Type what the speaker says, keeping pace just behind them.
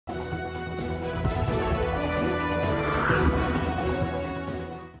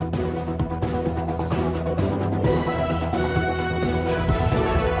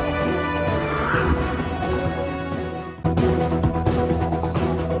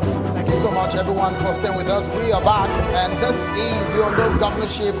much, everyone, for staying with us. We are back, and this is the Ondo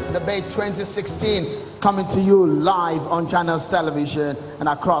Governorship Debate 2016, coming to you live on Channels Television and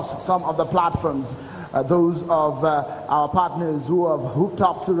across some of the platforms. Those of our partners who have hooked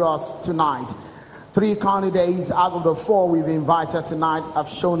up to us tonight. 3 candidates out of the 4 we've invited tonight have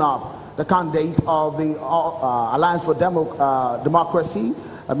shown up. The candidate of the Alliance for Democracy,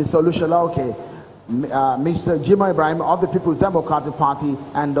 Mr. Olushola, Mr. Ibrahim of the People's Democratic Party,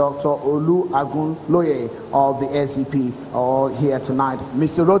 and Dr. Agunloye of the SDP, all here tonight.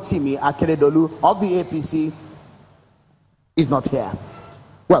 Mr. Rotimi Akeredolu of the APC is not here.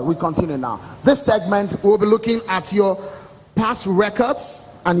 Well, we continue now. This segment, we'll be looking at your past records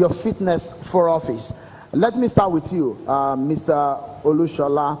and your fitness for office. Let me start with you, Mr.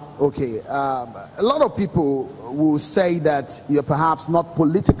 Olushola. A lot of people will say that you're perhaps not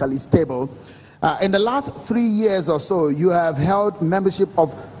politically stable. In the last 3 years or so, you have held membership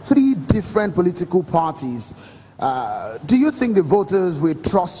of 3 different political parties. Do you think the voters will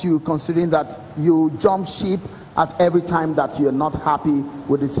trust you, considering that you jump ship at every time that you're not happy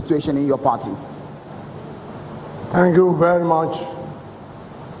with the situation in your party? Thank you very much.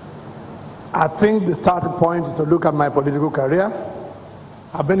 I think the starting point is to look at my political career.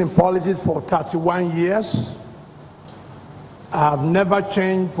 I've been in politics for 31 years. I've never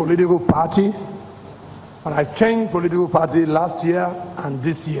changed political party. But I changed political party last year and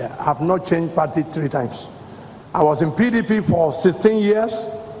this year. I have not changed party 3 times. I was in PDP for 16 years,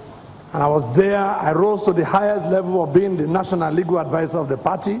 and I was there. I rose to the highest level of being the national legal advisor of the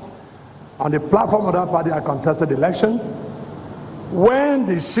party. On the platform of that party, I contested the election. When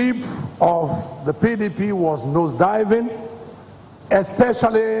the ship of the PDP was nosediving,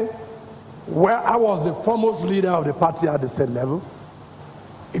 especially where I was the foremost leader of the party at the state level,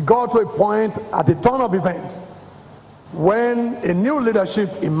 it got to a point at the turn of events when a new leadership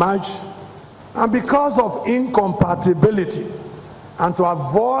emerged, and because of incompatibility and to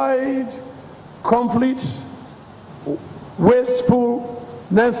avoid conflict,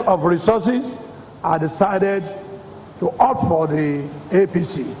 wastefulness of resources, I decided to opt for the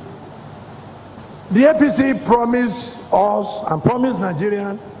APC. The APC promised us and promised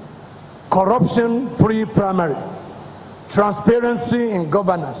Nigerians corruption-free primary, transparency in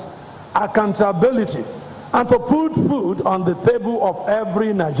governance, accountability, and to put food on the table of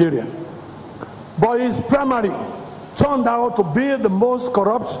every Nigerian. But his primary turned out to be the most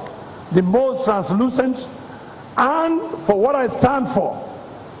corrupt, the most translucent, and for what I stand for,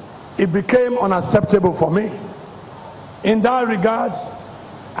 it became unacceptable for me. In that regard,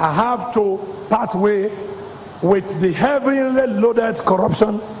 I have to part way with the heavily loaded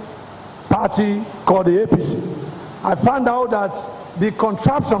corruption party called the APC. I found out that the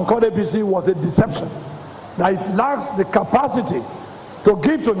contraption called APC was a deception, that it lacks the capacity to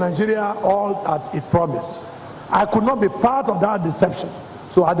give to Nigeria all that it promised. I could not be part of that deception,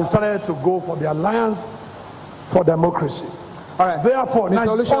 so I decided to go for the Alliance for Democracy. All right. Therefore,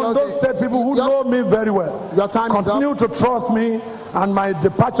 those state people who know me very well continue to trust me, and my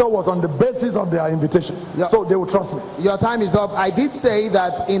departure was on the basis of their invitation. So they will trust me. Your time is up. I did say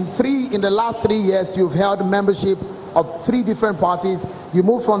that in the last 3 years, you've held membership of 3 different parties. You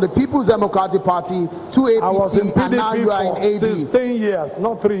moved from the People's Democratic Party to APC, I was in PDP and now you are in AD. 16 years,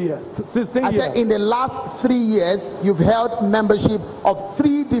 not 3 years. 16 years. I said in the last 3 years, you've held membership of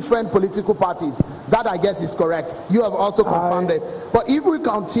 3 different political parties. That, I guess, is correct. You have also confirmed it. But if we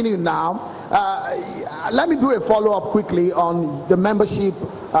continue now, let me do a follow-up quickly on the membership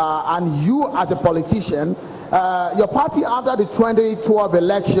and you as a politician. Your party, after the 2012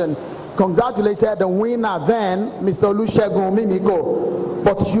 election, congratulated the winner then, Mr. Olusegun Mimiko,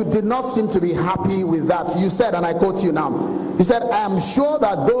 but you did not seem to be happy with that. You said, and I quote you now, you said, "I am sure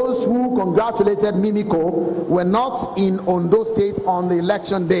that those who congratulated Mimiko were not in Ondo State on the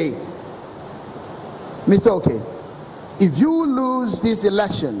election day." Mr. Okay, if you lose this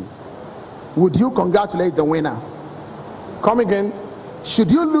election, would you congratulate the winner? Come again? Should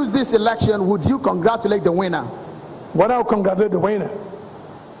you lose this election, would you congratulate the winner? When I congratulate the winner,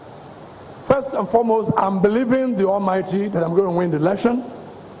 first and foremost, I'm believing the Almighty that I'm going to win the election.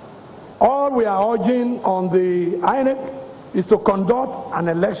 All we are urging on the INEC is to conduct an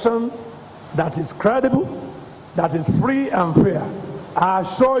election that is credible, that is free and fair. I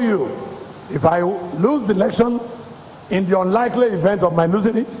assure you, if I lose the election, in the unlikely event of my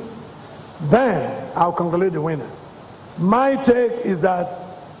losing it, then I'll congratulate the winner. My take is that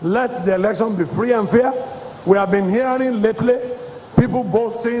let the election be free and fair. We have been hearing lately people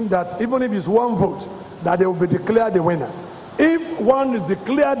boasting that even if it's 1 vote, that they will be declared the winner. If one is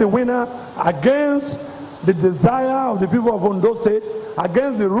declared the winner against the desire of the people of Ondo State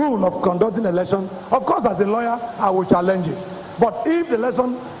against the rule of conducting election, of course, as a lawyer, I will challenge it. But if the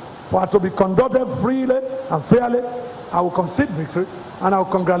election were to be conducted freely and fairly, I will concede victory and I will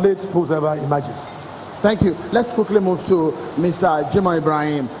congratulate whoever emerges. Thank you. Let's quickly move to Mr.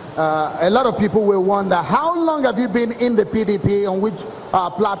 Ibrahim. A lot of people will wonder, how long have you been in the PDP, on which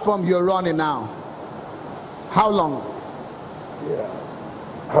platform you're running now? How long? Yeah,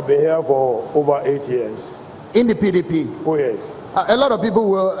 I've been here for over 8 years. In the PDP? Oh, yes. A lot of people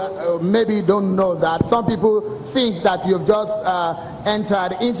will maybe don't know that. Some people think that you've just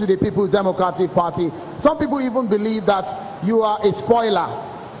entered into the People's Democratic Party. Some people even believe that you are a spoiler,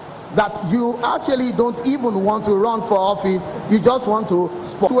 that you actually don't even want to run for office. You just want to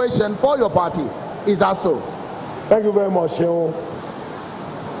situation for your party. Is that so? Thank you very much, Sheon.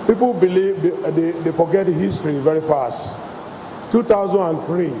 People believe they forget history very fast.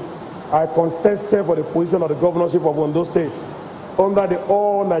 2003, I contested for the position of the governorship of Ondo State under the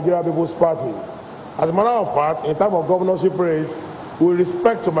All Nigeria People's Party. As a matter of fact, in terms of governorship race, with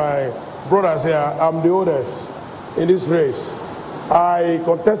respect to my brothers here, I'm the oldest in this race. I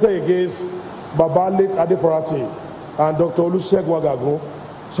contested against Baba Late Adefarati and Dr. Olusegun Agagun.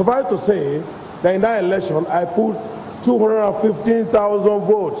 Suffice to say that in that election, I put 215,000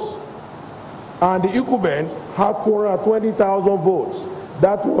 votes, and the incumbent had 220,000 votes.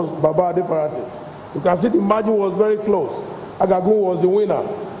 That was Baba Adefarati. You can see the margin was very close. Agagun was the winner.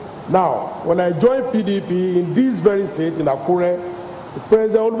 Now, when I joined PDP in this very state, in Akure, the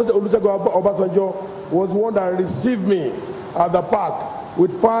President Olusegun Obasanjo was one that received me at the park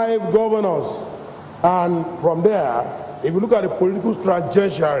with 5 governors. And from there, if you look at the political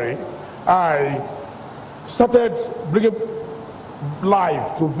trajectory, I started bringing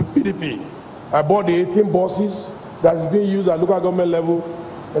life to PDP. I bought the 18 buses that is being used at local government level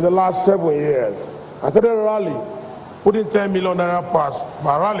in the last 7 years. I started a rally, putting 10 million naira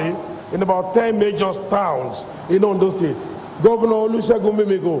per rally in about 10 major towns in Ondo State. Governor Olusegun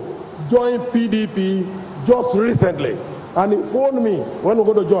Mimiko joined PDP just recently, and he phoned me when we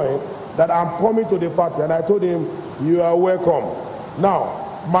go to join that I'm coming to the party, and I told him, you are welcome.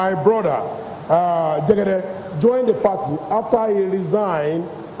 Now, my brother, Jegede, joined the party after he resigned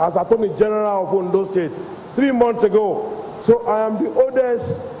as Attorney General of Ondo State 3 months ago. So I am the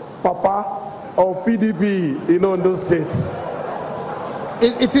oldest papa of PDP in Ondo State.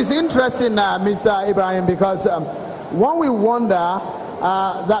 It is interesting, Mr. Ibrahim, because when we wonder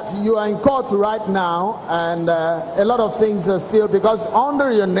that you are in court right now, and a lot of things are still, because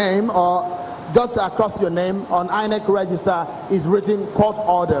under your name or just across your name on INEC register is written court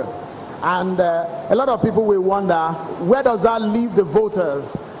order. And a lot of people will wonder, where does that leave the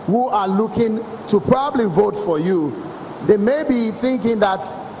voters who are looking to probably vote for you? They may be thinking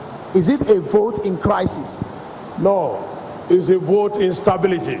that, is it a vote in crisis? No, it's a vote in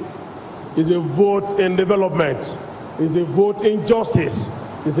stability. It's a vote in development. It's a vote in justice.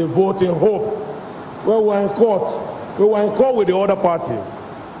 It's a vote in hope. When we were in court with the other party.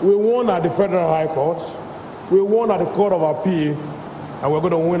 We won at the Federal High Court. We won at the Court of Appeal. And we're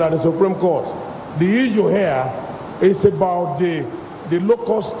going to win at the Supreme Court. The issue here is about the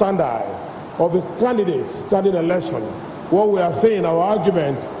local standard of the candidates standing election. What we are saying, our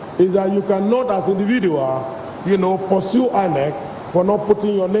argument, is that you cannot, as individual, pursue INEC for not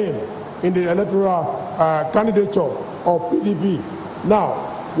putting your name in the electoral candidature of PDP. Now,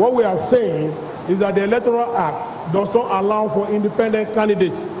 what we are saying is that the Electoral Act does not allow for independent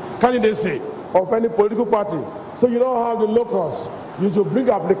candidacy of any political party. So you don't have the locals. You should bring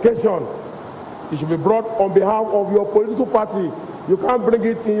application. It should be brought on behalf of your political party. You can't bring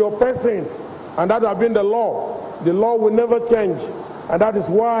it in your person. And that has been the law. The law will never change. And that is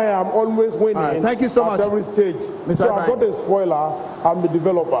why I'm always winning. Right, thank you so much. At every stage. Mr. So I'm not a spoiler, I'm the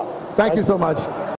developer. Thank you so much.